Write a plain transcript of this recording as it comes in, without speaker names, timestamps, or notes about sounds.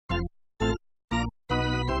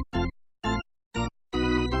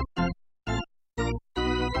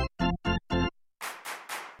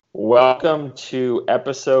Welcome to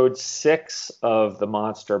episode 6 of the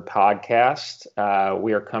Monster Podcast.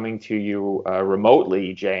 We are coming to you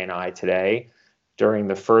remotely, Jay and I, today during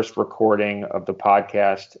the first recording of the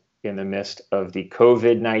podcast in the midst of the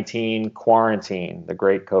COVID-19 quarantine, the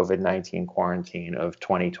great COVID-19 quarantine of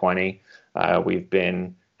 2020. We've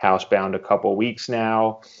been housebound a couple weeks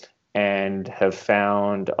now and have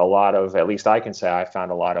found a lot of, at least I can say I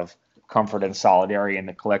found a lot of comfort and solidarity in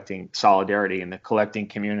the collecting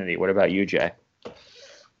community. What about you, Jay?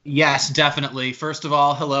 Yes, definitely. First of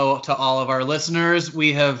all, hello to all of our listeners.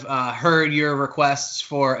 We have heard your requests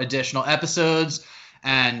for additional episodes,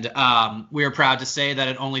 and we are proud to say that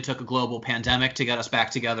it only took a global pandemic to get us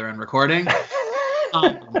back together and recording.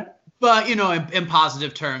 But, in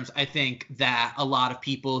positive terms, I think that a lot of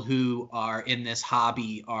people who are in this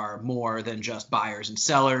hobby are more than just buyers and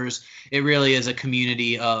sellers. It really is a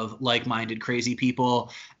community of like-minded, crazy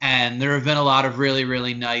people. And there have been a lot of really,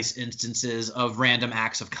 really nice instances of random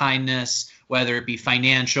acts of kindness, whether it be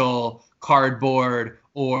financial, cardboard,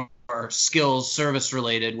 or skills service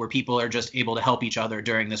related, where people are just able to help each other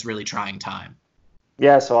during this really trying time.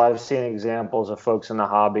 Yeah, so I've seen examples of folks in the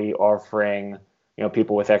hobby offering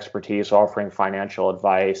people with expertise, offering financial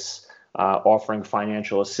advice, offering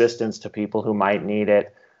financial assistance to people who might need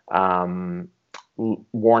it,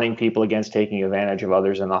 warning people against taking advantage of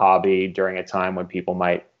others in the hobby during a time when people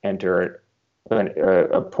might enter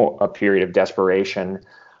a period of desperation.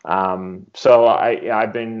 So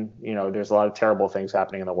I've been, there's a lot of terrible things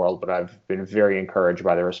happening in the world, but I've been very encouraged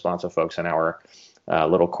by the response of folks in our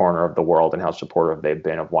little corner of the world and how supportive they've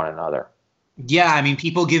been of one another. Yeah, I mean,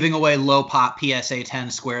 people giving away low-pop PSA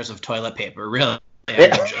 10 squares of toilet paper, really. I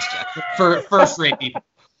mean, just for first-rate people.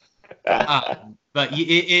 But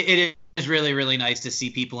it is really, really nice to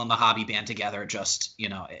see people in the hobby band together. Just,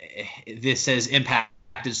 this has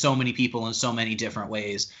impacted so many people in so many different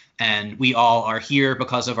ways. And we all are here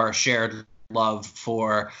because of our shared love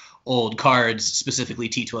for old cards, specifically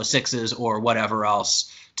T206s or whatever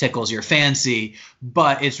else tickles your fancy.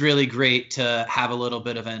 But it's really great to have a little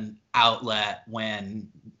bit of an outlet when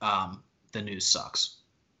the news sucks.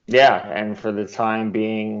 Yeah, and for the time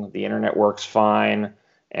being, the internet works fine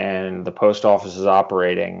and the post office is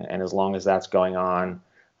operating. And as long as that's going on,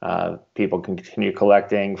 people can continue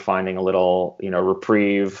collecting, finding a little,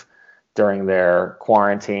 reprieve during their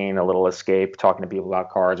quarantine, a little escape, talking to people about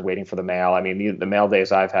cards, waiting for the mail. I mean, the mail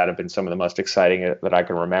days I've had have been some of the most exciting that I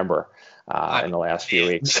can remember in the last few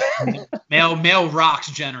weeks. Mail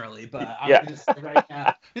rocks generally, but I'm yeah. going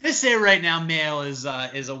to say right now, mail is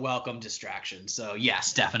a welcome distraction. So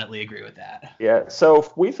yes, definitely agree with that. Yeah.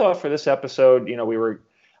 So we thought for this episode,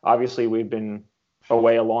 we've been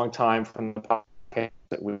away a long time from the podcast.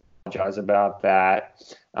 We apologize about that.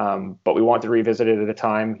 But we wanted to revisit it at a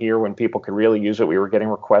time here when people could really use it. We were getting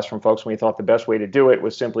requests from folks, and we thought the best way to do it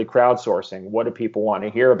was simply crowdsourcing. What do people want to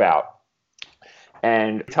hear about?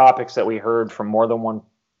 And topics that we heard from more than one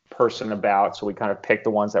person about, so we kind of picked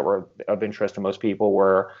the ones that were of interest to most people,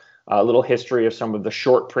 were a little history of some of the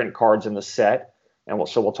short print cards in the set. And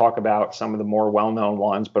we'll talk about some of the more well-known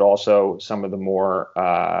ones, but also some of the more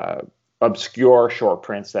obscure short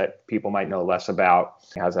prints that people might know less about.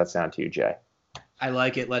 How's that sound to you, Jay? I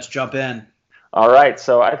like it. Let's jump in. All right.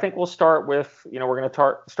 So I think we'll start with, we're going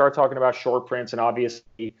to start talking about short prints. And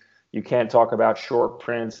obviously, you can't talk about short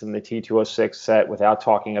prints in the T206 set without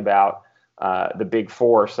talking about the big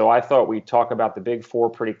four. So I thought we'd talk about the big four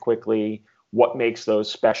pretty quickly, what makes those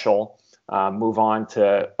special, move on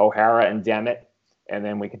to O'Hara and Demet, and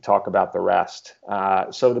then we can talk about the rest.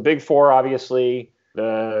 So the big four, obviously,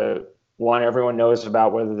 the one everyone knows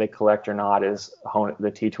about whether they collect or not is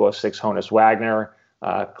the T206 Honus Wagner,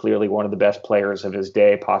 clearly one of the best players of his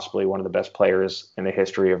day, possibly one of the best players in the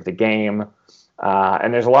history of the game.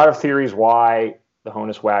 And there's a lot of theories why the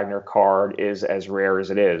Honus Wagner card is as rare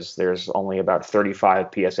as it is. There's only about 35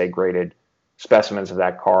 PSA graded specimens of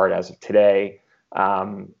that card as of today.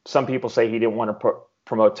 Some people say he didn't want to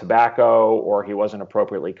promote tobacco, or he wasn't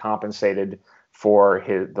appropriately compensated for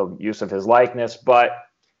the use of his likeness. But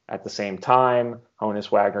at the same time,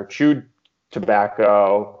 Honus Wagner chewed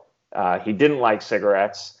tobacco. He didn't like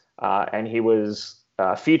cigarettes, and he was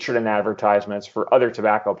featured in advertisements for other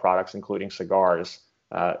tobacco products, including cigars,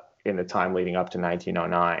 in the time leading up to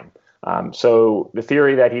 1909. So the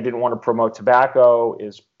theory that he didn't want to promote tobacco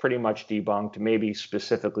is pretty much debunked, maybe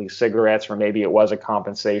specifically cigarettes, or maybe it was a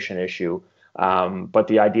compensation issue. But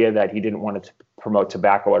the idea that he didn't want to promote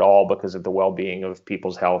tobacco at all because of the well-being of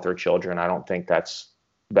people's health or children, I don't think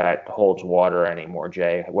that holds water anymore.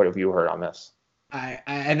 Jay, what have you heard on this?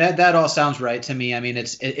 And that all sounds right to me. I mean,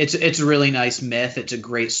 it's a really nice myth. It's a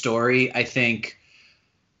great story. I think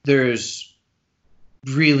there's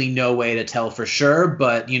really no way to tell for sure,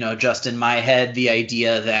 but just in my head, the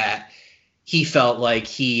idea that he felt like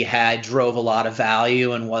he had drove a lot of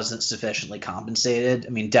value and wasn't sufficiently compensated, I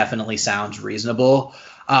mean, definitely sounds reasonable.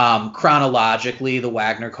 Chronologically, the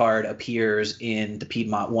Wagner card appears in the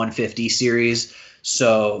Piedmont 150 series.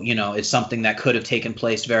 So, it's something that could have taken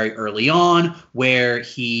place very early on, where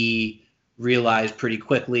he realized pretty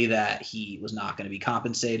quickly that he was not going to be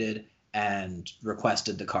compensated and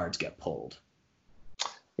requested the cards get pulled.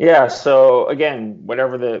 Yeah, so again,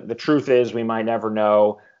 whatever the truth is, we might never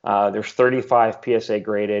know. There's 35 PSA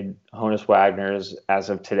graded Honus Wagners as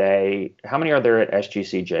of today. How many are there at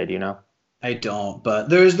SGCJ? Do you know? I don't, but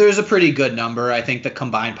there's a pretty good number. I think the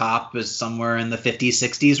combined pop is somewhere in the 50s,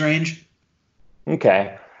 60s range.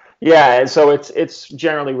 Okay. Yeah, so it's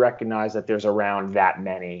generally recognized that there's around that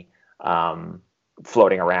many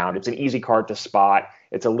floating around. It's an easy card to spot.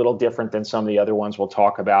 It's a little different than some of the other ones we'll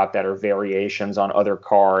talk about that are variations on other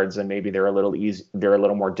cards, and maybe they're a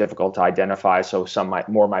little more difficult to identify. So some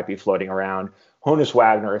might be floating around. Honus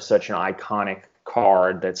Wagner is such an iconic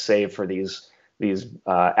card that's saved for these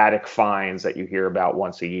attic finds that you hear about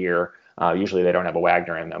once a year. Usually they don't have a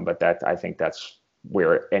Wagner in them, but I think that's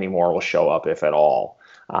where any more will show up, if at all.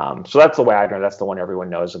 So that's the Wagner. That's the one everyone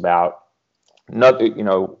knows about.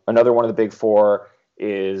 Another one of the big four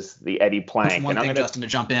is the Eddie Plank. One thing, Justin, to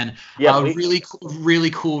jump in. Yeah, really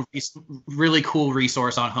cool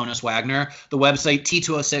resource on Honus Wagner. The website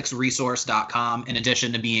T206resource.com, in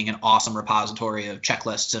addition to being an awesome repository of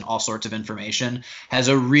checklists and all sorts of information, has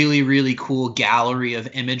a really, really cool gallery of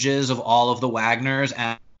images of all of the Wagners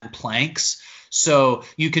and planks. So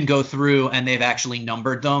you can go through, and they've actually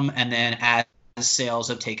numbered them, and then as sales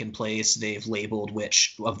have taken place, they've labeled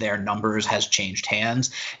which of their numbers has changed hands.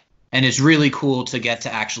 And it's really cool to get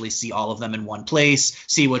to actually see all of them in one place,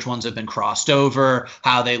 see which ones have been crossed over,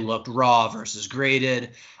 how they looked raw versus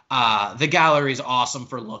graded. The gallery is awesome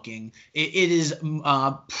for looking. It is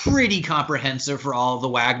pretty comprehensive for all of the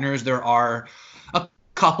Wagners. There are a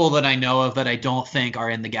couple that I know of that I don't think are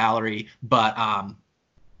in the gallery. But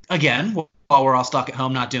again, while we're all stuck at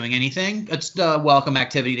home not doing anything, it's a welcome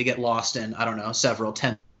activity to get lost in, I don't know, several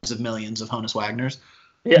tens of millions of Honus Wagners.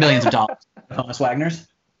 Yeah. Millions of dollars of Honus Wagners.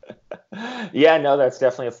 Yeah, no, that's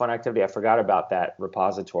definitely a fun activity. I forgot about that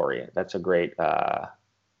repository. That's a great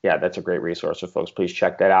resource. So folks, please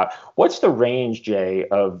check that out. What's the range, Jay,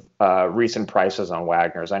 of recent prices on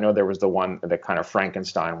Wagners? I know there was the kind of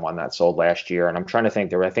Frankenstein one that sold last year, and I'm trying to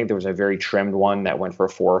think. I think there was a very trimmed one that went for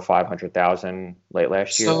 400,000 or 500,000 late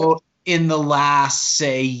last year. So in the last,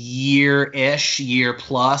 say, year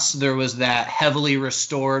plus, there was that heavily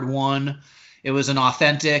restored one. It was an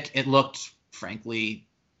authentic. It looked, frankly,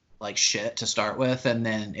 like shit to start with, and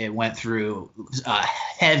then it went through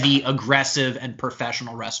heavy, aggressive, and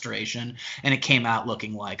professional restoration, and it came out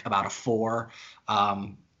looking like about a 4.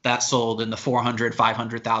 That sold in the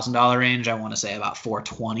 $400,000-$500,000 range. I want to say about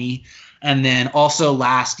 420. And then also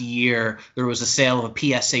last year there was a sale of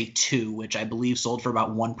a PSA 2, which I believe sold for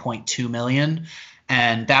about 1.2 million.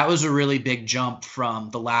 And that was a really big jump from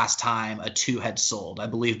the last time a 2 had sold. I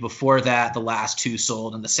believe before that, the last 2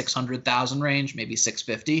 sold in the 600,000 range, maybe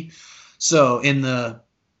 650. So in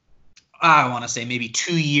I want to say maybe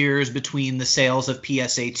 2 years between the sales of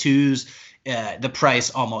PSA 2s, the price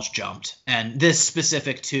almost jumped. And this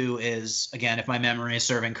specific 2 is, again, if my memory is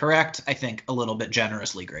serving correct, I think a little bit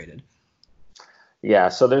generously graded. Yeah,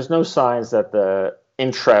 so there's no signs that the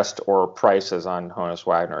interest or prices on Honus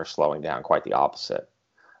Wagner are slowing down. Quite the opposite.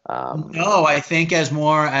 No, I think as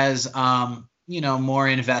more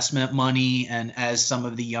investment money, and as some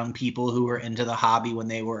of the young people who were into the hobby when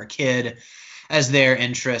they were a kid, as their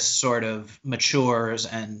interest sort of matures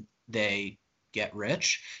and they get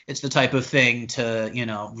rich, it's the type of thing to,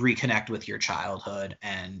 reconnect with your childhood.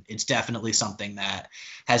 And it's definitely something that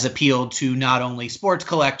has appealed to not only sports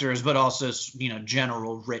collectors, but also,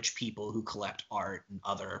 general rich people who collect art and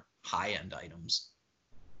other high-end items.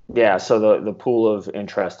 Yeah, so the pool of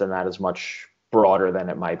interest in that is much broader than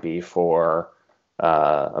it might be for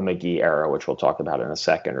a McGee era, which we'll talk about in a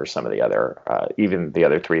second, or some of the other, even the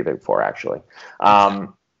other 3 big 4, actually.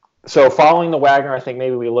 So following the Wagner, I think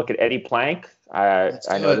maybe we look at Eddie Plank. I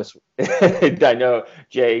know this. I know,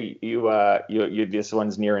 Jay, you this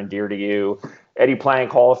one's near and dear to you. Eddie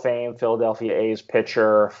Plank, Hall of Fame, Philadelphia A's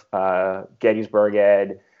pitcher, Gettysburg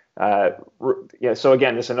Ed. So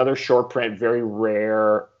again, this is another short print, very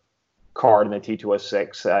rare card in the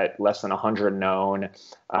T206 at less than 100 known.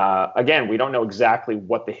 Again, we don't know exactly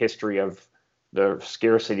what the history of the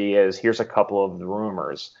scarcity is. Here's a couple of the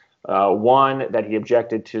rumors. One, that he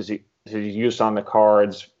objected to his use on the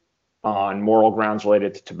cards on moral grounds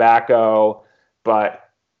related to tobacco. But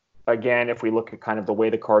again, if we look at kind of the way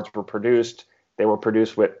the cards were produced, they were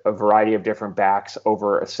produced with a variety of different backs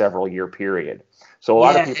over a several-year period. So a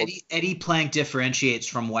lot of people. Eddie Plank differentiates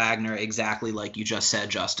from Wagner exactly like you just said,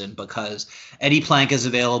 Justin, because Eddie Plank is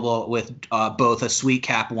available with both a Sweet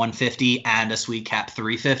Cap 150 and a Sweet Cap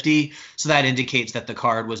 350. So that indicates that the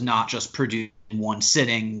card was not just produced in one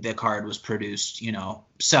sitting. The card was produced,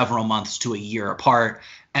 several months to a year apart,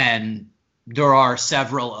 and there are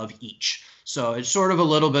several of each. So it's sort of a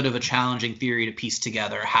little bit of a challenging theory to piece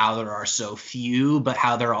together how there are so few, but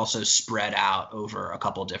how they're also spread out over a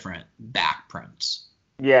couple different back prints.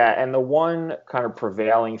 Yeah, and the one kind of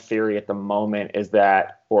prevailing theory at the moment is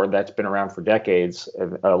that, or that's been around for decades,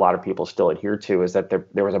 a lot of people still adhere to, is that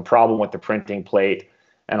there was a problem with the printing plate,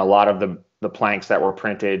 and a lot of the planks that were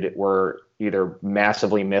printed were either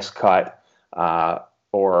massively miscut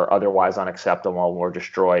or otherwise unacceptable and were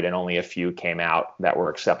destroyed, and only a few came out that were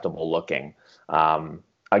acceptable looking.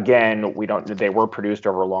 Again, they were produced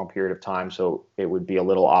over a long period of time, so it would be a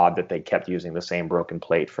little odd that they kept using the same broken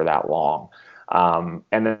plate for that long. And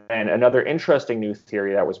then another interesting new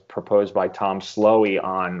theory that was proposed by Tom Slowey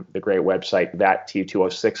on the great website that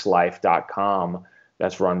T206life.com,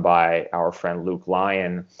 that's run by our friend Luke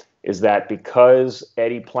Lyon, is that because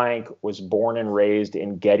Eddie Plank was born and raised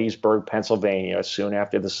in Gettysburg, Pennsylvania, soon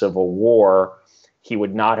after the Civil War, he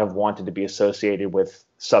would not have wanted to be associated with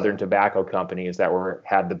Southern tobacco companies that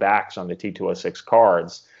had the backs on the T206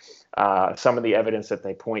 cards. Some of the evidence that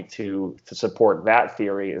they point to support that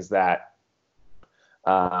theory is that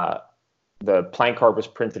the Plank card was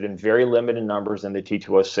printed in very limited numbers in the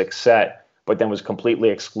T206 set, but then was completely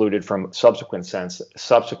excluded from subsequent sets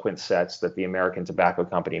that the American Tobacco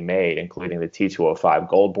Company made, including the T205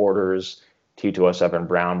 gold borders, T207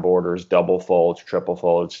 brown borders, double folds, triple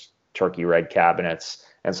folds, turkey red cabinets,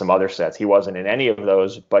 and some other sets. He wasn't in any of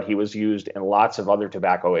those, but he was used in lots of other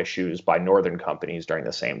tobacco issues by northern companies during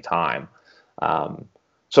the same time.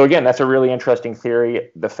 So again, that's a really interesting theory.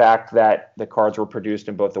 The fact that the cards were produced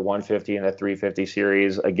in both the 150 and the 350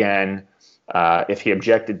 series, again, if he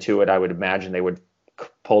objected to it, I would imagine they would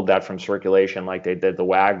pull that from circulation like they did the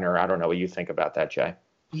Wagner. I don't know what you think about that, Jay.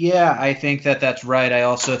 Yeah, I think that that's right. I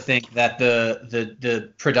also think that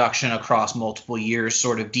the production across multiple years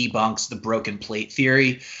sort of debunks the broken plate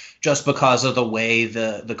theory just because of the way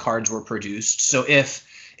the cards were produced. So if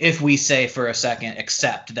we say for a second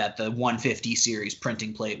accept that the 150 series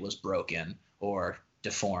printing plate was broken or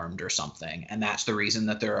deformed or something, and that's the reason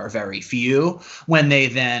that there are very few, when they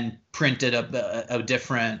then printed a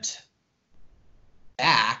different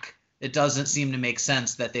back, it doesn't seem to make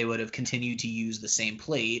sense that they would have continued to use the same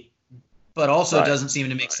plate, but also doesn't seem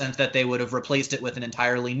to make sense that they would have replaced it with an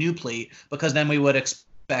entirely new plate, because then we would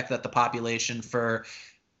expect that the population for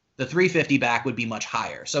the 350 back would be much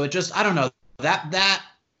higher. So it just, I don't know, that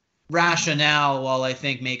rationale, while I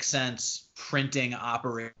think makes sense printing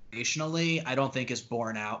operationally, I don't think is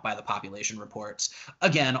borne out by the population reports.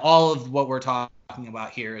 Again, all of what we're talking about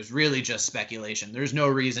here is really just speculation. There's no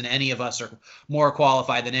reason any of us are more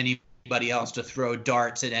qualified than anybody else to throw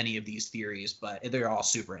darts at any of these theories, but they're all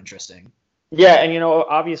super interesting. Yeah, and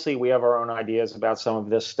obviously we have our own ideas about some of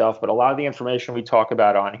this stuff, but a lot of the information we talk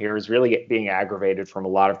about on here is really being aggravated from a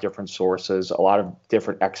lot of different sources, a lot of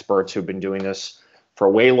different experts who've been doing this for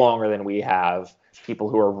way longer than we have, people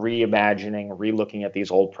who are reimagining, relooking at these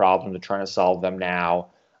old problems and trying to solve them now.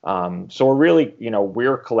 So we're really,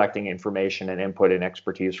 we're collecting information and input and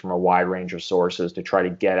expertise from a wide range of sources to try to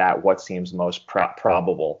get at what seems most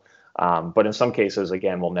probable. But in some cases,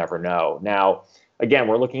 again, we'll never know. Now, again,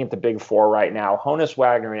 we're looking at the big four right now. Honus,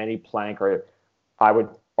 Wagner, and Eddie Plank are, I would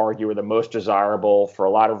argue, are the most desirable for a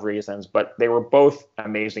lot of reasons, but they were both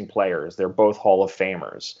amazing players. They're both Hall of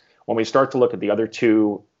Famers. When we start to look at the other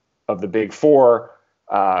two of the big four,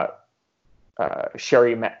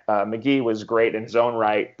 Sherry McGee was great in his own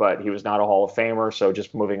right, but he was not a Hall of Famer. So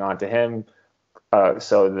just moving on to him.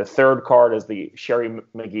 So the third card is the Sherry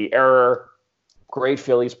McGee error. Great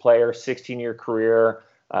Phillies player, 16-year career,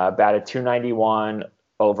 batted .291,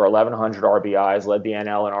 over 1,100 RBIs, led the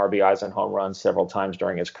NL in RBIs and home runs several times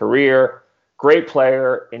during his career. Great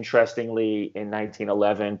player. Interestingly, in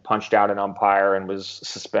 1911, punched out an umpire and was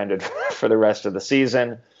suspended for the rest of the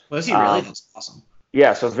season. Was he really? That's awesome.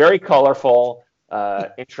 Yeah, so very colorful,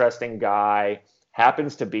 interesting guy.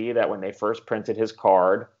 Happens to be that when they first printed his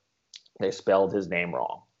card, they spelled his name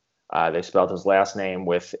wrong. They spelled his last name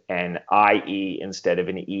with an I-E instead of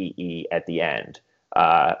an E-E at the end.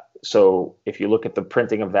 So if you look at the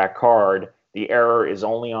printing of that card, the error is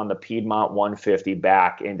only on the Piedmont 150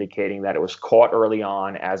 back, indicating that it was caught early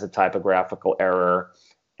on as a typographical error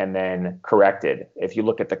and then corrected. If you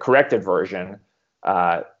look at the corrected version,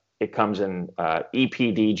 it comes in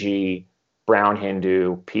EPDG, Brown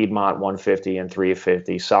Hindu, Piedmont 150 and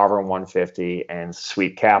 350, Sovereign 150, and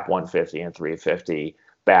Sweet Cap 150 and 350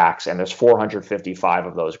 backs. And there's 455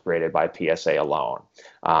 of those graded by PSA alone.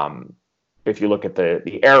 If you look at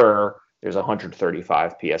the error, there's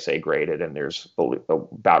 135 PSA graded, and there's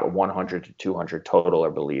about 100 to 200 total are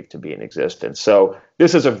believed to be in existence. So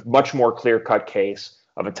this is a much more clear-cut case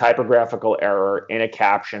of a typographical error in a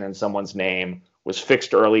caption in someone's name was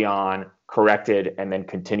fixed early on, corrected, and then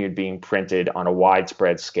continued being printed on a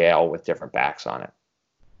widespread scale with different backs on it.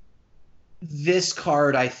 This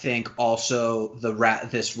card, I think, also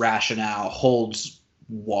this rationale holds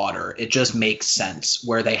water. It just makes sense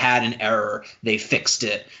where they had an error, they fixed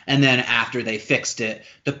it, and then after they fixed it,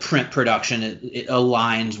 the print production it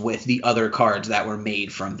aligns with the other cards that were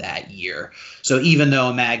made from that year. So even though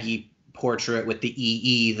a Maggie portrait with the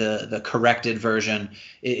EE, the corrected version,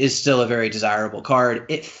 is still a very desirable card,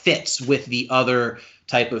 it fits with the other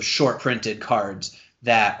type of short printed cards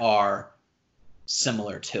that are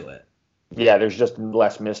similar to it. Yeah, there's just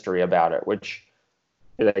less mystery about it, which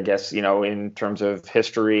I guess, in terms of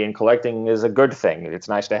history and collecting is a good thing. It's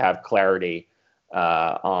nice to have clarity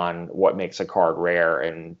on what makes a card rare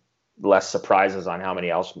and less surprises on how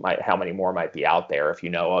many more might be out there if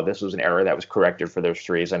this was an error that was corrected for this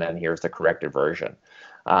reason, and here's the corrected version.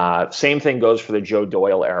 Same thing goes for the Joe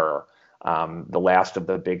Doyle error. The last of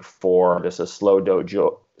the big four. This is Slow Joe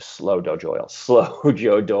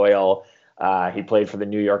Doyle. He played for the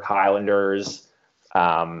New York Highlanders.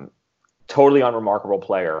 Totally unremarkable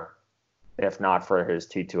player, if not for his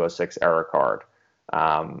T206 error card.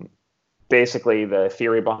 Basically, the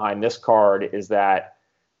theory behind this card is that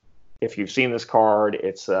if you've seen this card,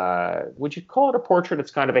 it's would you call it a portrait? It's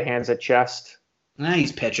kind of a hands at chest.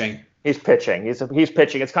 He's pitching. He's pitching. He's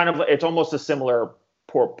pitching. It's almost a similar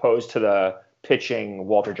pose to the pitching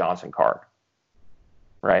Walter Johnson card,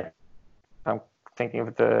 right? I'm thinking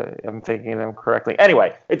of them correctly.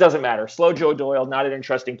 Anyway, it doesn't matter. Slow Joe Doyle, not an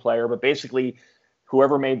interesting player, but basically,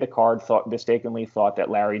 whoever made the card mistakenly thought that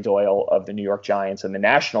Larry Doyle of the New York Giants in the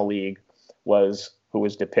National League was who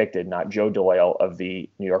was depicted, not Joe Doyle of the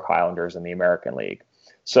New York Highlanders in the American League.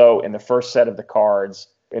 So in the first set of the cards,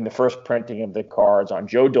 in the first printing of the cards on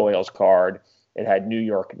Joe Doyle's card, it had New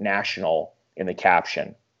York National in the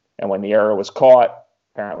caption. And when the error was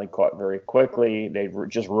apparently caught very quickly, they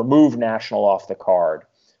just removed National off the card.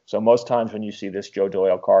 So most times when you see this Joe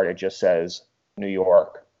Doyle card, it just says New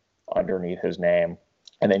York underneath his name,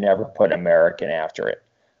 and they never put American after it.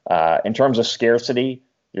 In terms of scarcity,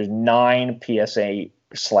 there's 9 PSA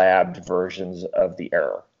slabbed versions of the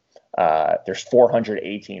error. There's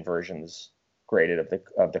 418 versions graded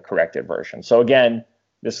of the corrected version. So again,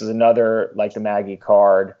 this is another, like the Maggie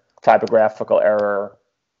card, typographical error,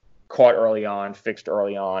 caught early on, fixed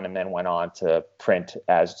early on, and then went on to print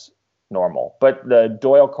as normal. But the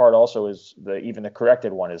Doyle card also is even the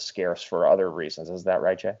corrected one is scarce for other reasons. Is that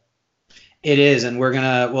right, Jay? It is, and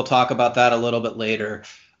we'll talk about that a little bit later.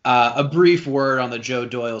 A brief word on the Joe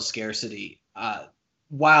Doyle scarcity.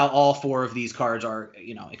 While all 4 of these cards are,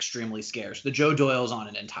 extremely scarce, the Joe Doyle is on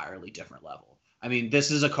an entirely different level. I mean, this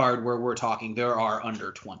is a card where we're talking there are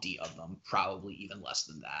under 20 of them, probably even less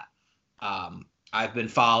than that. I've been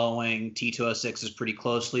following T206s pretty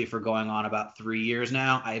closely for going on about 3 years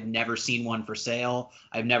now. I've never seen one for sale.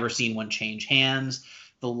 I've never seen one change hands.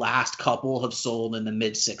 The last couple have sold in the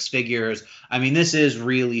mid 6 figures. I mean, this is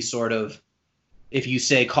really sort of, if you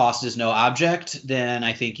say cost is no object, then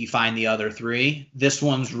I think you find the other 3. This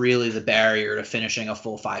one's really the barrier to finishing a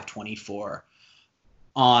full 524.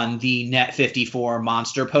 On the Net 54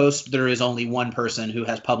 Monster post, there is only one person who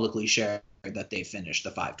has publicly shared that they finished the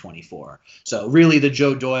 524. So really the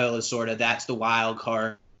Joe Doyle is that's the wild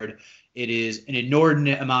card. It is an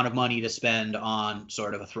inordinate amount of money to spend on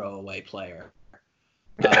sort of a throwaway player.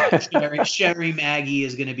 Sherry Maggie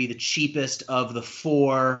is going to be the cheapest of the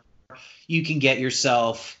 4. You can get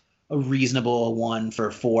yourself a reasonable one for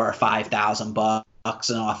 $4,000 or $5,000,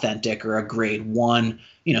 an authentic or a grade 1.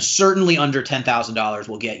 Certainly under $10,000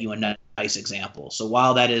 will get you a nice example. So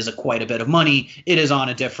while that is quite a bit of money, it is on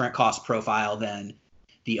a different cost profile than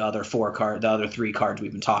the other 3 cards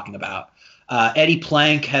we've been talking about. Eddie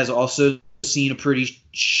Plank has also seen a pretty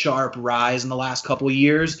sharp rise in the last couple of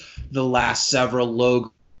years. The last several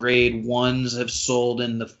low grade 1s have sold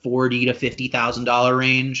in the $40,000 to $50,000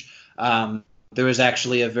 range. There was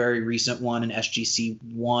actually a very recent one, an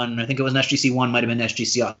SGC1. I think it was an SGC1, might have been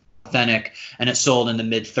SGC Authentic, and it sold in the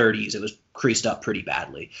mid 30s. It was creased up pretty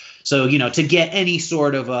badly. So, to get any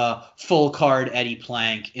sort of a full card Eddie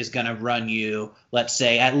Plank is going to run you, let's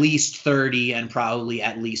say, at least $30 and probably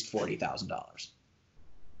at least $40,000.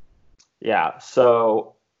 Yeah.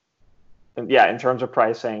 So, yeah, in terms of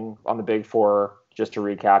pricing on the big four, just to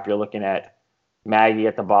recap, you're looking at Maggie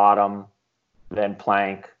at the bottom, then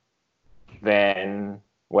Plank, then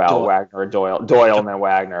Wagner, Doyle, and then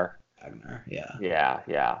Wagner.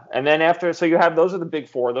 Yeah. And then after, so you have, those are the big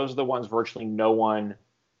four. Those are the ones virtually no one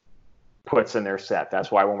puts in their set. That's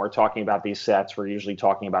why when we're talking about these sets, we're usually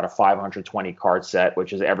talking about a 520 card set,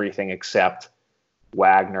 which is everything except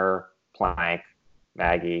Wagner, Plank,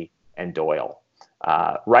 Maggie, and Doyle.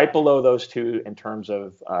 Right below those two in terms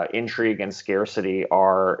of intrigue and scarcity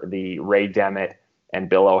are the Ray Demmett and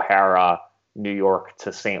Bill O'Hara New York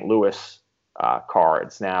to St. Louis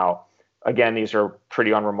cards. Now, again, these are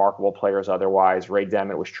pretty unremarkable players otherwise. Ray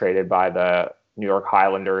Demmett was traded by the New York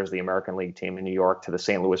Highlanders, the American League team in New York, to the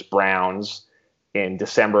St. Louis Browns in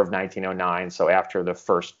December of 1909, so after the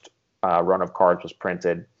first run of cards was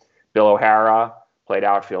printed. Bill O'Hara played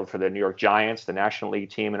outfield for the New York Giants, the National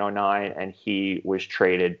League team in 09, and he was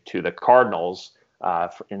traded to the Cardinals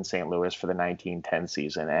in St. Louis for the 1910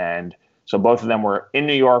 season. And so both of them were in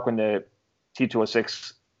New York when the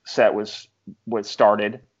T206 set was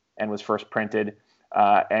started and was first printed.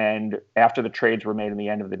 And after the trades were made in the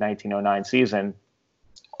end of the 1909 season,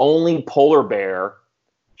 only Polar Bear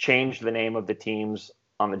changed the name of the teams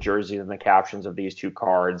on the jerseys and the captions of these two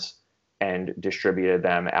cards and distributed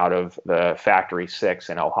them out of the Factory 6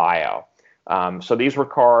 in Ohio. So these were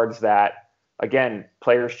cards that, again,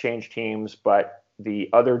 players changed teams, but the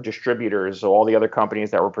other distributors, so all the other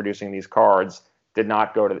companies that were producing these cards, did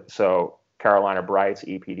not go to, so Carolina Brights,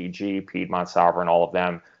 EPDG, Piedmont Sovereign, all of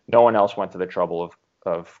them, no one else went to the trouble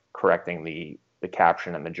of correcting the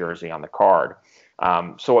caption and the jersey on the card.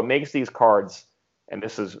 So what makes these cards, and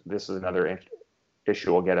this is another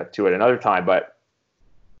issue, we'll get to it another time, but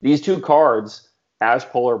these two cards, as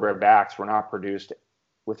Polar Bear backs, were not produced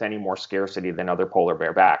with any more scarcity than other Polar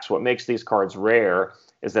Bear backs. What makes these cards rare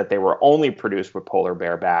is that they were only produced with Polar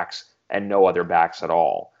Bear backs and no other backs at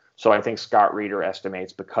all. So I think Scott Reeder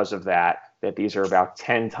estimates because of that these are about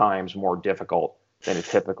 10 times more difficult than a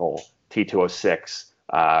typical T206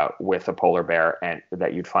 with a Polar Bear, and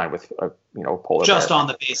that you'd find with a Polar Bear. Just on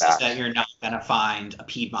the basis that you're not going to find a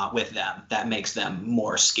Piedmont with them, that makes them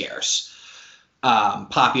more scarce.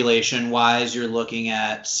 Population-wise, you're looking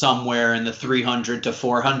at somewhere in the 300 to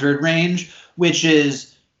 400 range, which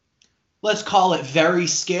is, let's call it very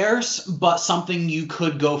scarce, but something you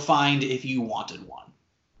could go find if you wanted one.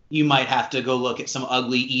 You might have to go look at some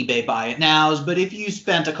ugly eBay buy it nows, but if you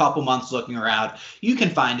spent a couple months looking around, you can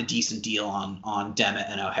find a decent deal on Demmett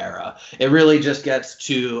and O'Hara. It really just gets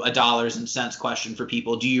to a dollars and cents question for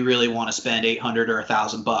people. Do you really want to spend $800 or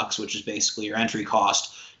 $1,000, which is basically your entry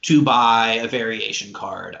cost, to buy a variation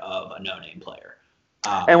card of a no-name player?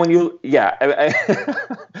 And when you,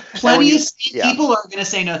 plenty of people are going to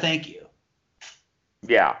say no, thank you.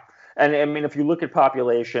 Yeah. And I mean, if you look at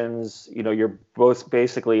populations, you're both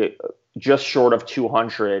basically just short of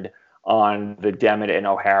 200 on the Demmett and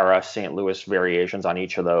O'Hara St. Louis variations on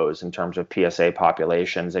each of those in terms of PSA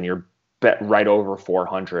populations, and you're right over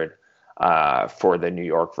 400 for the New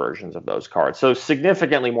York versions of those cards. So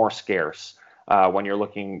significantly more scarce when you're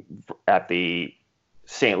looking at the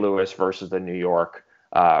St. Louis versus the New York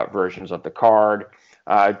versions of the card.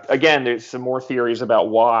 Again, there's some more theories about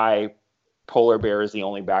why Polar Bear is the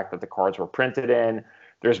only back that the cards were printed in.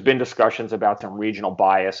 There's been discussions about some regional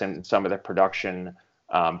bias and some of the production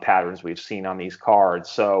patterns we've seen on these cards.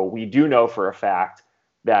 So we do know for a fact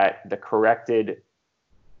that the corrected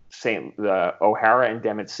the O'Hara and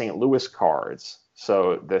Demmett St. Louis cards,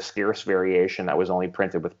 so the scarce variation that was only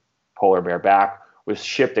printed with Polar Bear back, was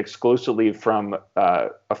shipped exclusively from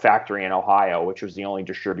a factory in Ohio, which was the only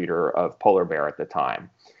distributor of Polar Bear at the time.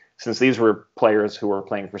 Since these were players who were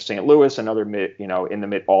playing for St. Louis and other in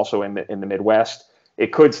the Midwest,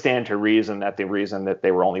 it could stand to reason that the reason that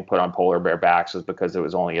they were only put on Polar Bear backs is because it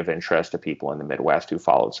was only of interest to people in the Midwest who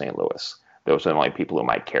followed St. Louis. Those are the only people who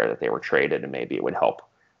might care that they were traded, and maybe it would help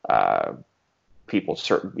people,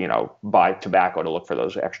 buy tobacco to look for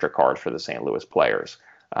those extra cards for the St. Louis players.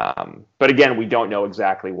 But again, we don't know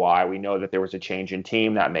exactly why. We know that there was a change in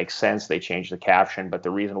team. That makes sense. They changed the caption, but the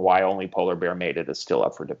reason why only Polar Bear made it is still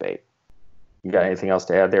up for debate. You got anything else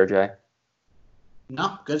to add there, Jay?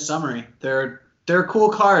 No, good summary. They're cool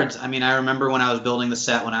cards. I mean, I remember when I was building the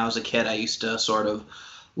set when I was a kid, I used to sort of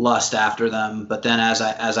lust after them. But then as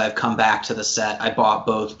I've come back to the set, I bought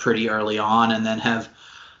both pretty early on and then have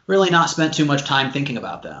really not spent too much time thinking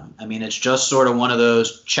about them. I mean, it's just sort of one of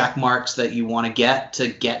those check marks that you want to get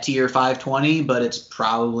to your 520, but it's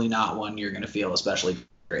probably not one you're going to feel especially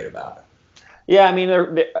great about. Yeah, I mean,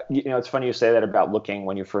 it's funny you say that about looking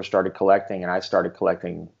when you first started collecting, and I started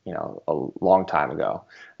collecting, a long time ago,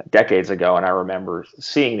 decades ago, and I remember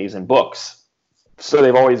seeing these in books. So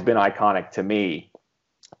they've always been iconic to me.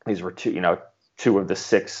 These were two of the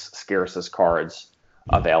 6 scarcest cards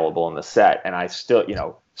available in the set, and I still,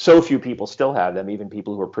 so few people still have them. Even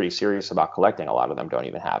people who are pretty serious about collecting, a lot of them don't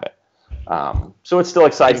even have it. So it's still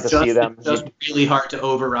exciting to see them. It's just really hard to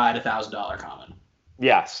override $1,000 common.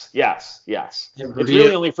 Yes. It's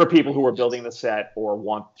really only for people who are building the set or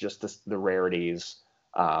want just the rarities.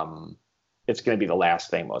 It's going to be the last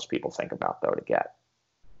thing most people think about, though, to get.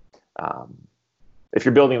 If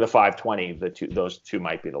you're building the 520, those two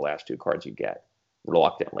might be the last 2 cards you get,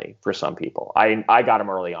 reluctantly, for some people. I got them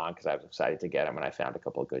early on because I was excited to get them, and I found a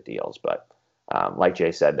couple of good deals. But like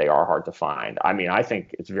Jay said, they are hard to find. I mean, I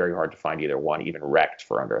think it's very hard to find either one, even wrecked,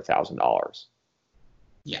 for under $1,000.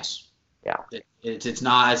 Yes. Yeah, it's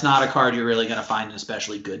not a card you're really going to find an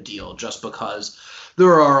especially good deal, just because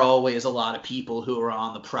there are always a lot of people who are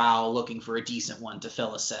on the prowl looking for a decent one to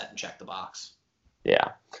fill a set and check the box. Yeah.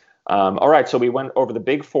 All right, so we went over the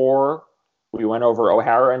big 4. We went over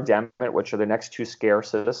O'Hara and Demet, which are the next 2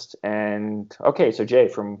 scarcest. And okay, so Jay,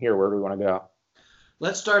 from here, where do we want to go?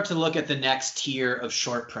 Let's start to look at the next tier of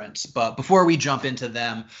short prints. But before we jump into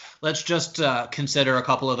them, let's just consider a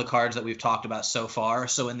couple of the cards that we've talked about so far.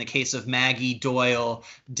 So in the case of Maggie, Doyle,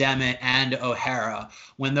 Demet, and O'Hara,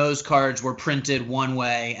 when those cards were printed one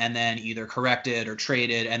way and then either corrected or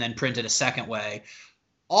traded and then printed a second way,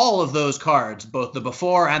 all of those cards, both the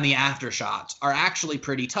before and the after shots, are actually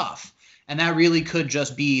pretty tough. And that really could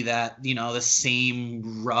just be that, the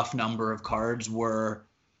same rough number of cards were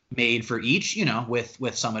made for each,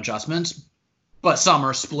 with some adjustments, but some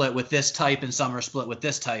are split with this type and some are split with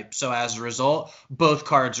this type. So as a result, both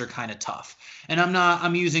cards are kind of tough. And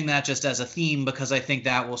I'm using that just as a theme because I think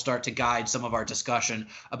that will start to guide some of our discussion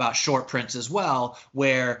about short prints as well,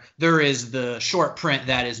 where there is the short print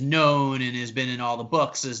that is known and has been in all the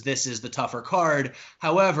books as this is the tougher card.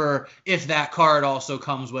 However, if that card also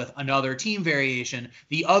comes with another team variation,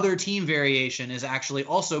 the other team variation is actually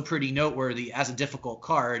also pretty noteworthy as a difficult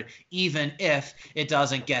card, even if it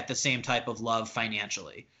doesn't get the same type of love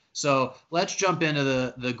financially. So let's jump into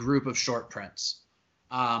the group of short prints.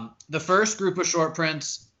 The first group of short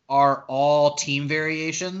prints are all team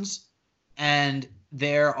variations, and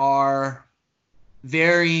there are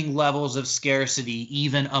varying levels of scarcity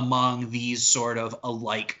even among these sort of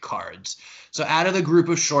alike cards. So out of the group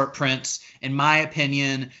of short prints, in my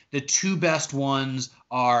opinion, the 2 best ones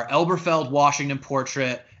are Elberfeld Washington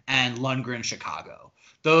Portrait and Lundgren Chicago.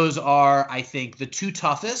 Those are, I think, the 2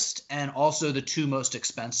 toughest and also the 2 most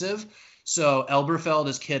expensive. So Elberfeld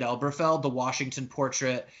is Kid Elberfeld. The Washington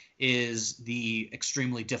Portrait is the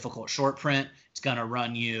extremely difficult short print. It's going to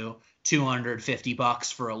run you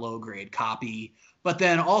 $250 for a low-grade copy. But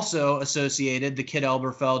then also associated, the Kid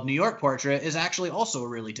Elberfeld New York Portrait is actually also a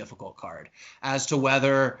really difficult card. As to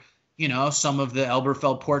whether, some of the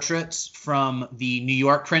Elberfeld portraits from the New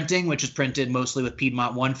York printing, which is printed mostly with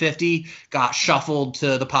Piedmont 150, got shuffled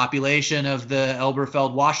to the population of the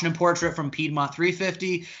Elberfeld Washington Portrait from Piedmont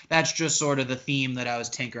 350. That's just sort of the theme that I was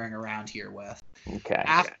tinkering around here with. Okay.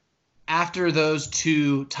 After those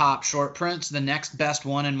 2 top short prints, the next best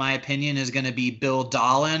one, in my opinion, is going to be Bill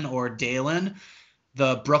Dahlin or Dalen,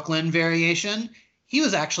 the Brooklyn variation. He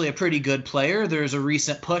was actually a pretty good player. There's a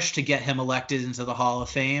recent push to get him elected into the Hall of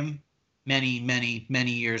Fame many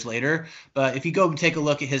years later. But if you go and take a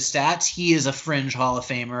look at his stats, he is a fringe Hall of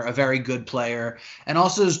Famer, a very good player, and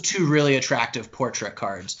also has 2 really attractive portrait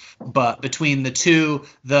cards. But between the 2,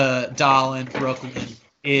 the Dahlin Brooklyn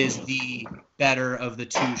is the better of the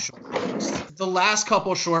 2 short prints. The last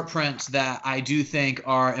couple short prints that I do think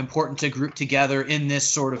are important to group together in this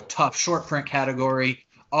sort of tough short print category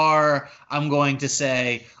are, I'm going to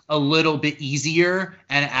say, a little bit easier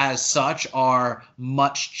and as such are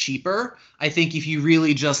much cheaper. I think if you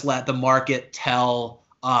really just let the market tell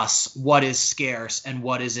us what is scarce and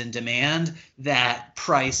what is in demand, that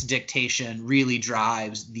price dictation really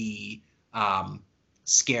drives the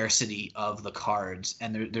scarcity of the cards,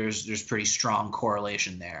 and there's pretty strong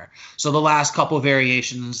correlation there. So the last couple of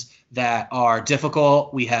variations that are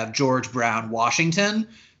difficult, we have George Brown Washington,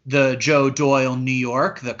 the Joe Doyle New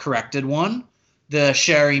York, the corrected one, the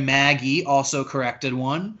Sherry Maggie, also corrected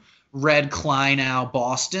one, Red Kleinow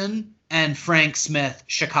Boston, and Frank Smith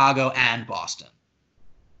Chicago and Boston.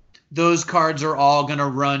 Those cards are all going to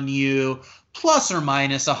run you plus or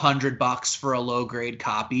minus $100 for a low grade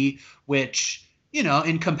copy, which, you know,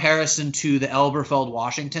 in comparison to the Elberfeld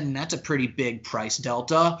Washington, that's a pretty big price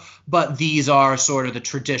delta. But these are sort of the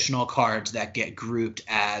traditional cards that get grouped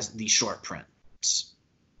as the short prints.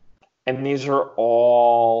 And these are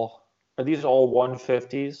these all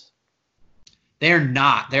 150s? They're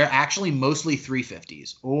not. They're actually mostly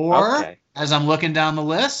 350s. Or, okay, as I'm looking down the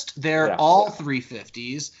list, they're all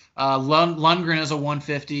 350s. Lundgren is a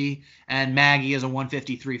 150, and Maggie is a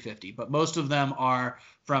 150, 350. But most of them are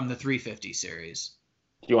from the 350 series.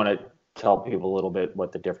 Do you want to tell people a little bit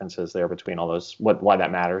what the difference is there between all those, why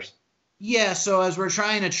that matters? Yeah, so as we're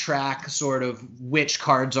trying to track sort of which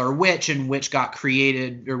cards are which and which got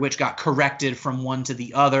created or which got corrected from one to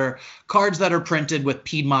the other, cards that are printed with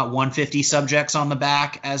Piedmont 150 subjects on the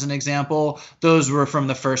back, as an example, those were from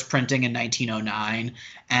the first printing in 1909,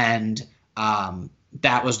 and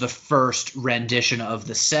that was the first rendition of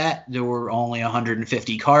the set. There were only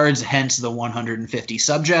 150 cards, hence the 150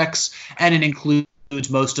 subjects, and it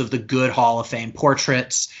includes most of the good Hall of Fame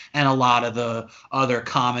portraits and a lot of the other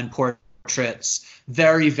common portraits.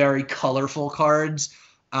 Very, very colorful cards,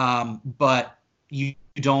 but you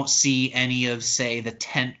don't see any of, say, the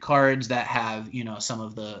tent cards that have, you know, some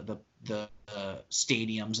of the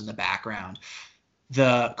stadiums in the background.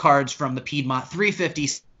 The cards from the Piedmont 350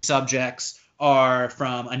 subjects are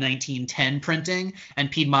from a 1910 printing,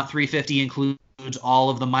 and Piedmont 350 includes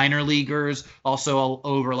all of the minor leaguers, also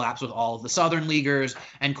overlaps with all of the Southern leaguers,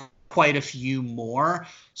 and quite a few more.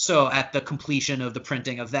 So at the completion of the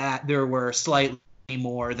printing of that, there were slightly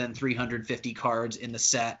more than 350 cards in the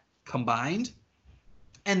set combined.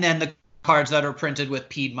 And then the cards that are printed with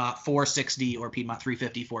Piedmont 460 or Piedmont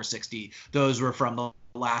 350 460, those were from the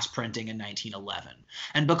last printing in 1911.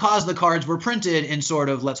 And because the cards were printed in sort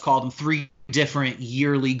of, let's call them 3 different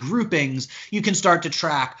yearly groupings, you can start to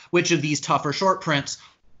track which of these tougher short prints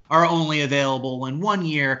are only available in 1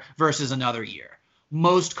 year versus another year.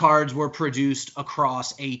 Most cards were produced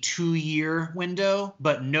across a 2-year window,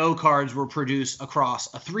 but no cards were produced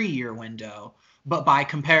across a 3-year window. But by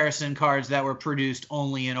comparison, cards that were produced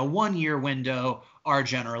only in a 1-year window are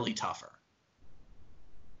generally tougher.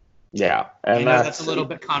 Yeah. And I know that's a little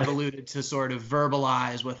bit convoluted to sort of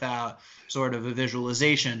verbalize without sort of a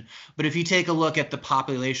visualization. But if you take a look at the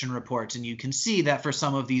population reports, and you can see that for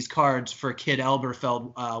some of these cards, for Kid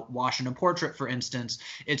Elberfeld Washington portrait, for instance,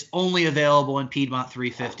 it's only available in Piedmont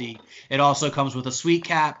 350. It also comes with a sweet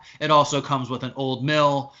cap. It also comes with an old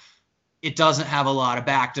mill. It doesn't have a lot of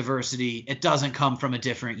back diversity. It doesn't come from a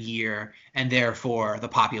different year, and therefore the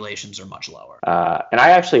populations are much lower. And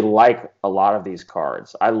I actually like a lot of these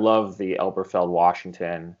cards. I love the Elberfeld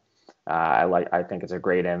Washington. I think it's a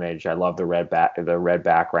great image. I love the red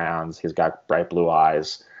backgrounds. He's got bright blue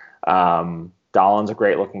eyes. Dahlen's a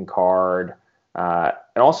great looking card. And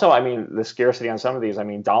also, I mean, the scarcity on some of these. I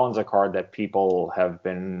mean, Dahlen's a card that people have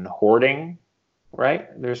been hoarding.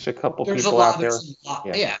 Right? There's a couple people out there.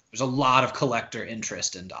 There's a lot of collector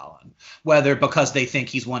interest in Dahlen, whether because they think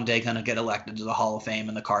he's one day going to get elected to the Hall of Fame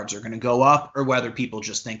and the cards are going to go up, or whether people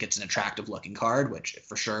just think it's an attractive looking card, which it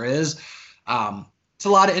for sure is. It's a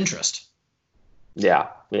lot of interest. Yeah.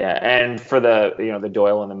 And for the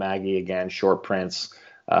Doyle and the Maggie, again, short prints,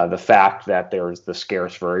 the fact that there's the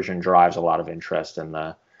scarce version drives a lot of interest in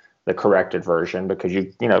the corrected version, because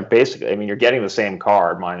basically, I mean, you're getting the same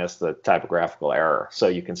card minus the typographical error, so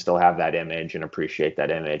you can still have that image and appreciate that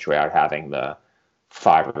image without having the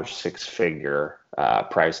 5 or 6 figure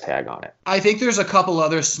price tag on it. I think there's a couple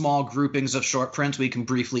other small groupings of short prints we can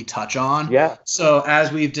briefly touch on. Yeah. So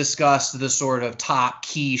as we've discussed the sort of top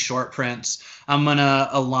key short prints, I'm going to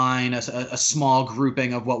align a small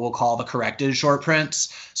grouping of what we'll call the corrected short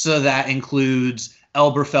prints. So that includes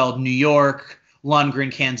Elberfeld, New York,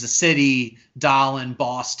 Lundgren, Kansas City, Dahlen,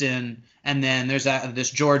 Boston, and then there's this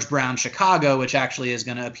George Brown, Chicago, which actually is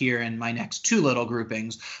going to appear in my next 2 little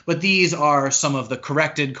groupings. But these are some of the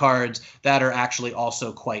corrected cards that are actually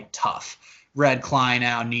also quite tough. Red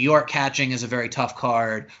Kleinow, New York catching is a very tough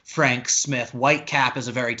card. Frank Smith, white cap is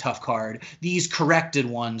a very tough card. These corrected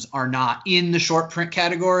ones are not in the short print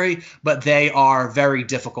category, but they are very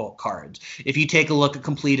difficult cards. If you take a look at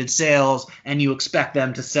completed sales and you expect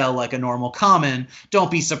them to sell like a normal common,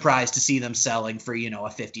 don't be surprised to see them selling for, a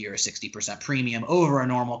 50 or 60% premium over a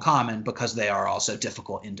normal common, because they are also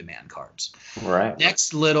difficult in-demand cards. Right.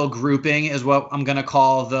 Next little grouping is what I'm going to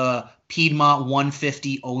call the Piedmont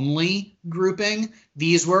 150 only grouping.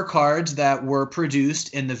 These were cards that were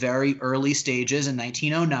produced in the very early stages in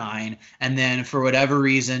 1909, and then for whatever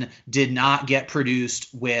reason did not get produced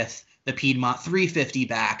with the Piedmont 350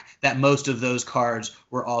 back that most of those cards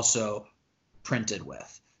were also printed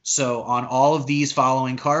with. So on all of these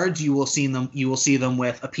following cards, you will see them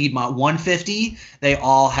with a Piedmont 150. They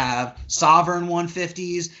all have Sovereign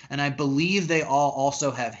 150s, and I believe they all also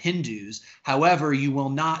have Hindus. However, you will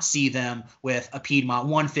not see them with a Piedmont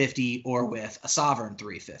 150 or with a Sovereign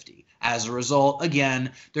 350. As a result,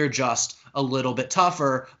 again, they're just a little bit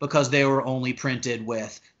tougher because they were only printed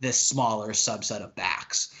with this smaller subset of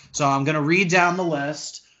backs. So I'm going to read down the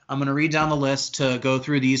list. To go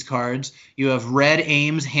through these cards. You have Red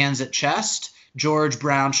Ames, hands at chest, George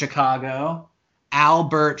Brown, Chicago, Al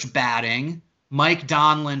Birch, batting, Mike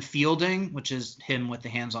Donlin, fielding, which is him with the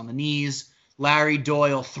hands on the knees, Larry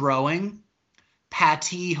Doyle, throwing,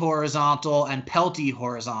 Patty, horizontal, and Pelty,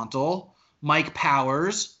 horizontal, Mike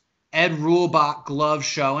Powers, Ed Rulebach, glove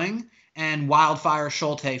showing, and Wildfire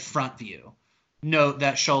Schulte, front view. Note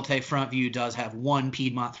that Schulte front view does have one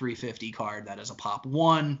Piedmont 350 card that is a pop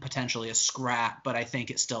 1, potentially a scrap, but I think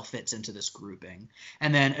it still fits into this grouping.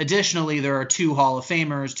 And then additionally, there are 2 Hall of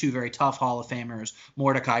Famers, 2 very tough Hall of Famers,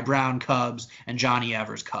 Mordecai Brown Cubs and Johnny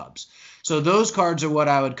Evers Cubs. So those cards are what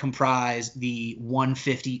I would comprise the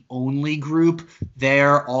 150 only group.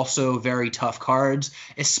 They're also very tough cards,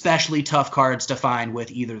 especially tough cards to find with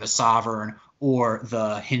either the Sovereign or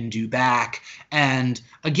the Hindu back. And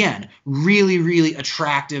again, really, really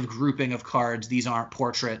attractive grouping of cards. These aren't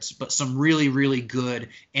portraits, but some really, really good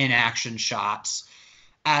in-action shots.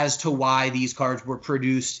 As to why these cards were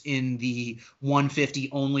produced in the 150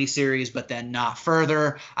 only series, but then not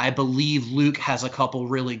further, I believe Luke has a couple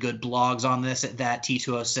really good blogs on this at that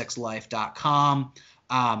T206life.com.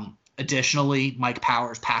 Additionally, Mike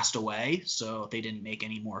Powers passed away, so they didn't make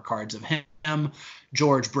any more cards of him.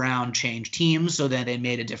 George Brown changed teams, so then they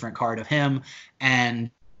made a different card of him. And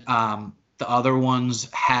the other ones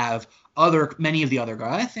have many of the other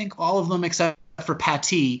guys. I think all of them except for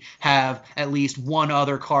Patty have at least one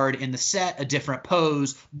other card in the set, a different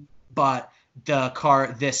pose, but the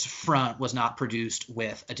card, this front, was not produced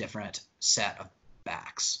with a different set of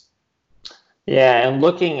backs. Yeah, and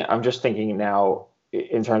I'm just thinking now,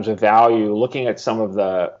 in terms of value, looking at some of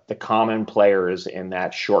the common players in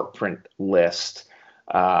that short print list,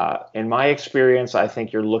 in my experience, I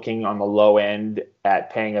think you're looking on the low end at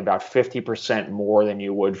paying about 50% more than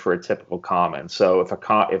you would for a typical common. So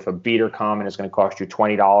if a beater common is going to cost you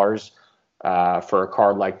 $20 for a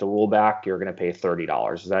card like the Ruleback, you're going to pay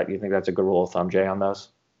 $30. You think that's a good rule of thumb, Jay, on those?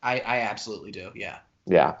 I absolutely do. Yeah.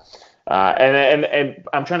 Yeah, and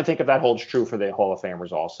I'm trying to think if that holds true for the Hall of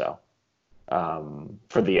Famers also.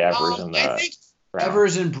 For the Evers and the I think Brown.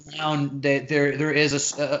 Evers and Brown, there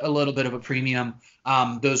is a little bit of a premium.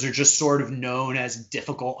 Those are just sort of known as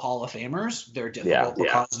difficult Hall of Famers. They're difficult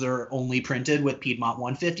because they're only printed with Piedmont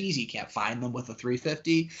 150s. You can't find them with a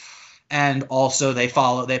 350. And also they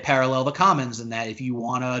parallel the commons in that if you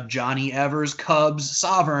want a Johnny Evers Cubs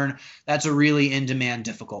Sovereign, that's a really in-demand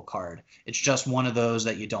difficult card. It's just one of those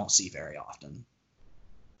that you don't see very often.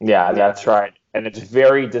 Yeah, that's right. And it's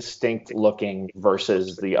very distinct looking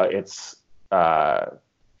versus its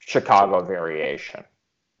Chicago variation.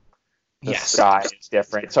 The sky is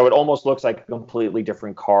different. So it almost looks like a completely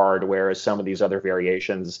different card, whereas some of these other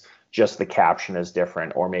variations, just the caption is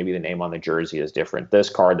different, or maybe the name on the jersey is different. This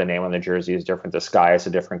card, the name on the jersey is different. The sky is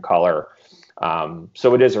a different color.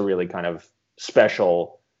 So it is a really kind of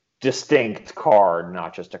special, distinct card,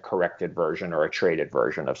 not just a corrected version or a traded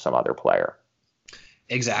version of some other player.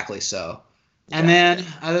 Exactly so. And then,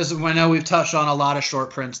 I know we've touched on a lot of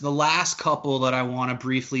short prints. The last couple that I want to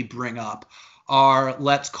briefly bring up are,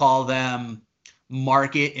 let's call them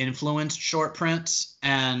market-influenced short prints.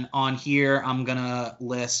 And on here, I'm going to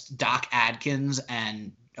list Doc Adkins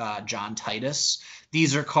and John Titus.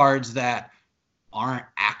 These are cards that aren't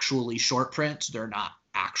actually short prints. They're not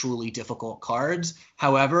actually difficult cards.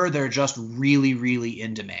 However, they're just really, really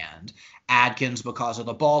in demand. Adkins because of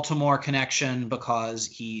the Baltimore connection, because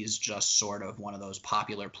he's just sort of one of those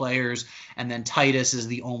popular players. And then Titus is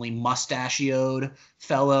the only mustachioed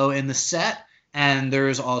fellow in the set. And there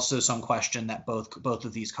is also some question that both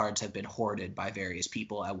of these cards have been hoarded by various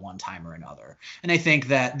people at one time or another. And I think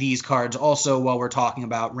that these cards also, while we're talking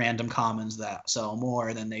about random commons that sell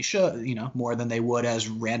more than they should, more than they would as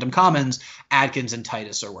random commons, Adkins and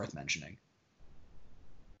Titus are worth mentioning.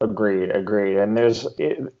 Agreed. And there's,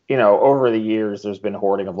 over the years, there's been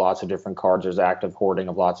hoarding of lots of different cards. There's active hoarding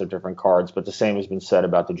of lots of different cards, but the same has been said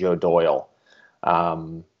about the Joe Doyle,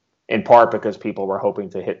 in part because people were hoping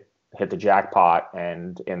to hit the jackpot,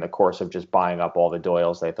 and in the course of just buying up all the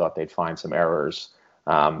Doyles, they thought they'd find some errors.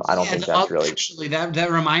 I don't think that's really. Actually,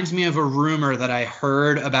 that reminds me of a rumor that I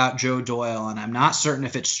heard about Joe Doyle, and I'm not certain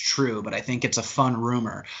if it's true, but I think it's a fun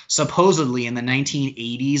rumor. Supposedly, in the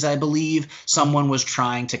 1980s, I believe, someone was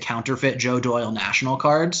trying to counterfeit Joe Doyle national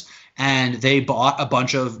cards, and they bought a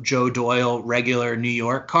bunch of Joe Doyle regular New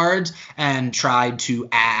York cards and tried to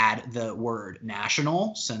add the word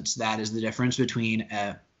national, since that is the difference between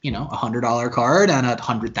a $100 card and a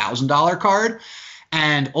 $100,000 card.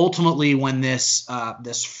 And ultimately, when this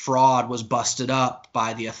fraud was busted up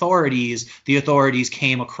by the authorities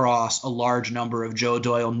came across a large number of Joe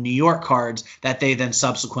Doyle New York cards that they then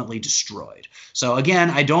subsequently destroyed. So again,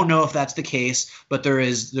 I don't know if that's the case, but there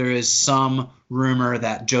is some rumor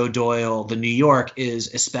that Joe Doyle, the New York,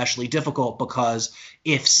 is especially difficult because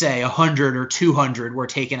if, say, 100 or 200 were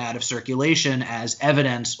taken out of circulation as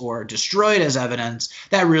evidence or destroyed as evidence,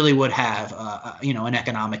 that really would have an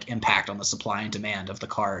economic impact on the supply and demand of the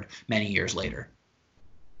card many years later.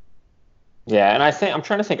 Yeah, and I'm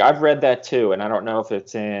trying to think. I've read that too, and I don't know if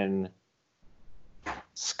it's in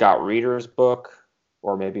Scott Reeder's book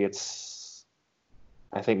or maybe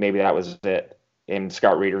I think maybe that was it in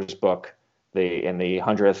Scott Reeder's book. In the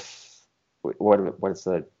 100th, what is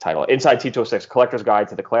the title? Inside T206, Collector's Guide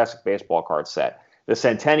to the Classic Baseball Card Set. The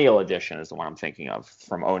Centennial Edition is the one I'm thinking of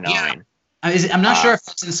from 09. Yeah. I'm not sure if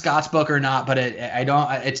it's in Scott's book or not, but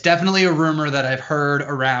it's definitely a rumor that I've heard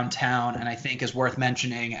around town, and I think is worth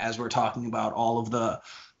mentioning as we're talking about all of the,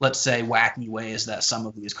 let's say, wacky ways that some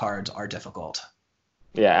of these cards are difficult.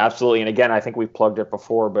 Yeah, absolutely. And again, I think we've plugged it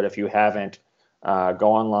before, but if you haven't,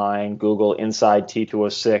 go online, Google Inside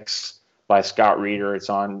T206 by Scott Reeder. It's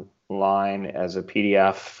online as a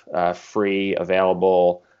PDF, free,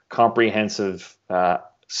 available, comprehensive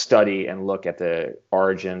study and look at the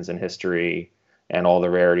origins and history and all the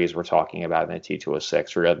rarities we're talking about in the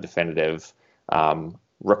T206. Real definitive,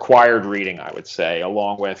 required reading, I would say,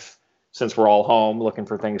 along with, since we're all home looking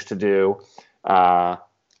for things to do,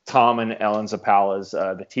 Tom and Ellen Zappala's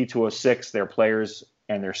the T206, their players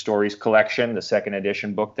and their stories collection, the second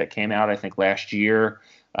edition book that came out, I think, last year.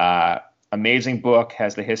 Amazing book,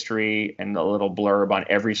 has the history and a little blurb on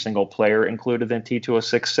every single player included in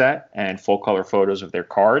T206 set and full color photos of their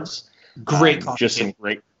cards. Great. Just some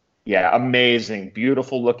great, amazing,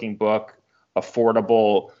 beautiful looking book,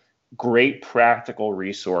 affordable, great practical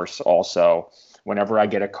resource also. Whenever I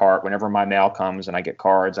get a card, whenever my mail comes and I get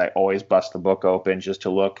cards, I always bust the book open just to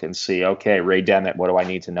look and see, okay, Ray Demmett, what do I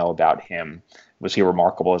need to know about him? Was he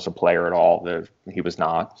remarkable as a player at all? He was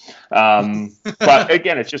not. But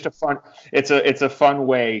again, it's just a fun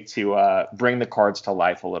way to bring the cards to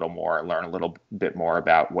life a little more and learn a little bit more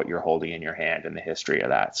about what you're holding in your hand and the history of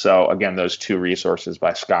that. So again, those two resources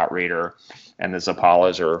by Scott Reeder and the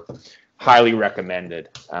Zappalas are highly recommended.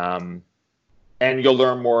 And you'll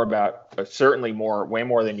learn more about, way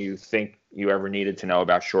more than you think you ever needed to know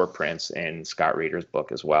about short prints in Scott Reeder's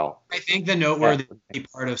book as well. I think the noteworthy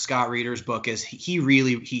part of Scott Reeder's book is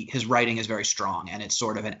his writing is very strong, and it's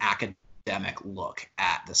sort of an academic look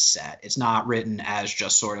at the set. It's not written as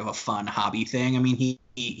just sort of a fun hobby thing. I mean,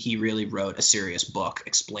 he really wrote a serious book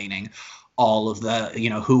explaining all of the,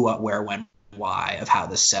 who, what, where, when, why of how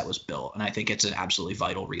this set was built, and I think it's an absolutely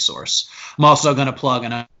vital resource. I'm also going to plug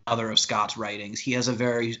another of Scott's writings. He has a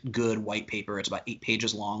very good white paper. It's about 8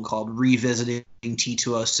 pages long, called Revisiting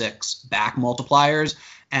T206 Back Multipliers,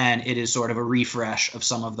 and it is sort of a refresh of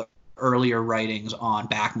some of the earlier writings on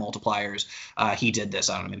back multipliers. He did this,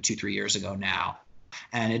 I don't know, maybe 2-3 years ago now,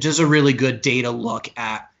 and it's just a really good data look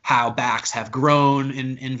at how backs have grown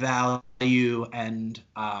in value and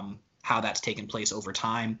how that's taken place over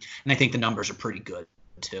time. And I think the numbers are pretty good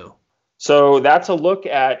too. So that's a look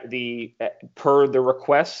at per the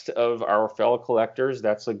request of our fellow collectors.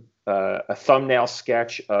 That's a thumbnail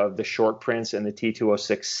sketch of the short prints in the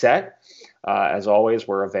T206 set. As always,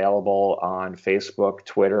 we're available on Facebook,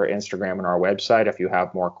 Twitter, Instagram, and our website. If you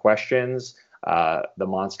have more questions,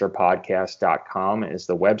 themonsterpodcast.com is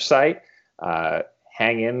the website.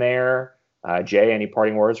 Hang in there. Jay, any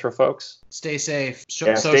parting words for folks? Stay safe.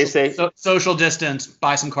 Stay safe. Social distance.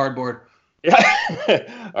 Buy some cardboard.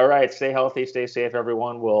 Yeah. All right. Stay healthy. Stay safe,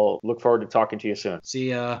 everyone. We'll look forward to talking to you soon. See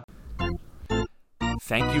ya.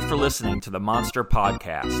 Thank you for listening to the Monster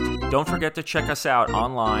Podcast. Don't forget to check us out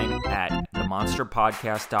online at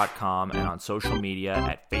themonsterpodcast.com and on social media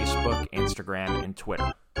at Facebook, Instagram, and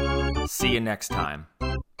Twitter. See you next time.